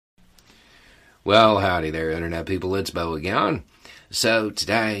Well, howdy there, Internet people. It's Bo again. So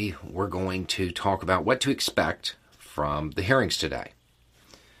today we're going to talk about what to expect from the hearings today.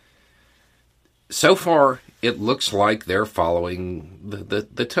 So far, it looks like they're following the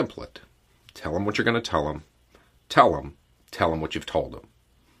template. Tell them what you're going to tell them. Tell them what you've told them.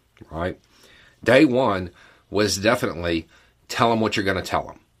 Right? Day one was definitely tell them what you're going to tell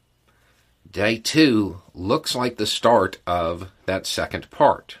them. Day two looks like the start of that second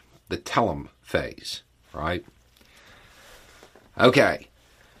part, the tell them phase, right? Okay,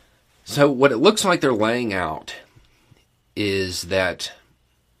 so what it looks like they're laying out is that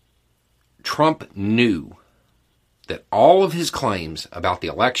Trump knew that all of his claims about the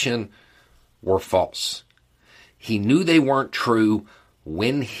election were false. He knew they weren't true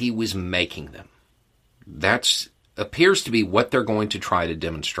when he was making them. That appears to be what they're going to try to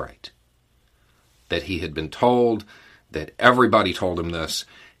demonstrate. That he had been told, that everybody told him this.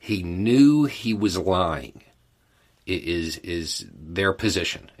 He knew he was lying, is their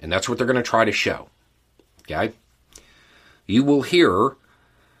position. And that's what they're going to try to show. Okay? You will hear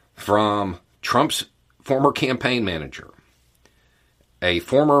from Trump's former campaign manager, a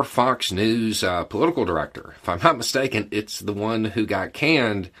former Fox News political director. If I'm not mistaken, it's the one who got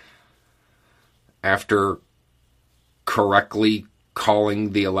canned after correctly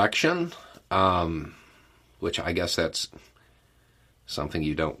calling the election, which I guess that's something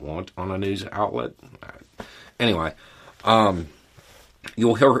you don't want on a news outlet. Anyway,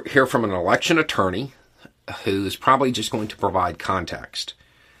 you'll hear from an election attorney who's probably just going to provide context.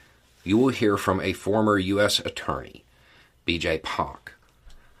 You will hear from a former U.S. attorney, B.J. Pak,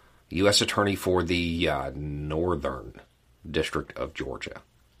 U.S. attorney for the Northern District of Georgia,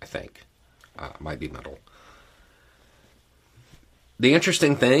 I think. Might be middle. The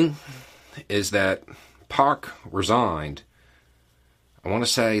interesting thing is that Pak resigned, I want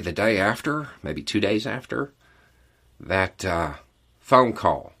to say the day after, maybe 2 days after, that phone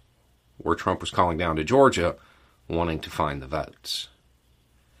call where Trump was calling down to Georgia wanting to find the votes.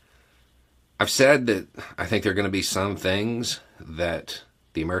 I've said that I think there are going to be some things that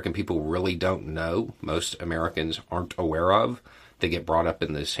the American people really don't know, most Americans aren't aware of, that get brought up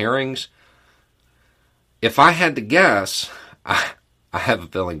in these hearings. If I had to guess, I have a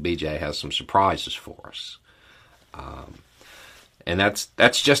feeling BJ has some surprises for us. And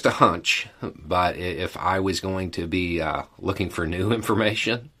that's just a hunch, but if I was going to be looking for new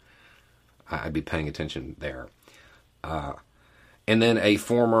information, I'd be paying attention there. And then a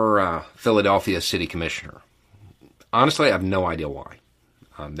former Philadelphia city commissioner. Honestly, I have no idea why.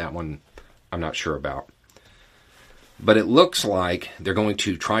 That one I'm not sure about. But it looks like they're going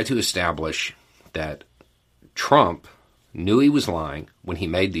to try to establish that Trump knew he was lying when he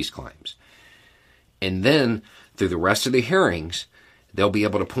made these claims. And then, through the rest of the hearings, they'll be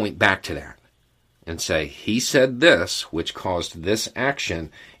able to point back to that and say, he said this, which caused this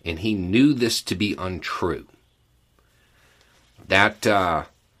action, and he knew this to be untrue. That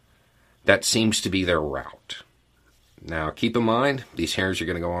seems to be their route. Now, keep in mind, these hearings are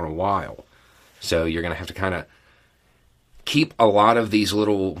going to go on a while. So you're going to have to kind of keep a lot of these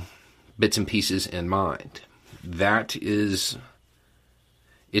little bits and pieces in mind. It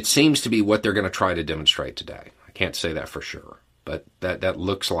seems to be what they're going to try to demonstrate today. I can't say that for sure, but that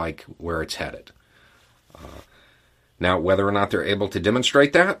looks like where it's headed. Now, whether or not they're able to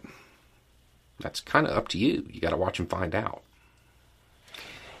demonstrate that, that's kind of up to you. You got to watch and find out.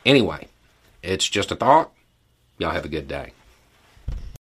 Anyway, it's just a thought. Y'all have a good day.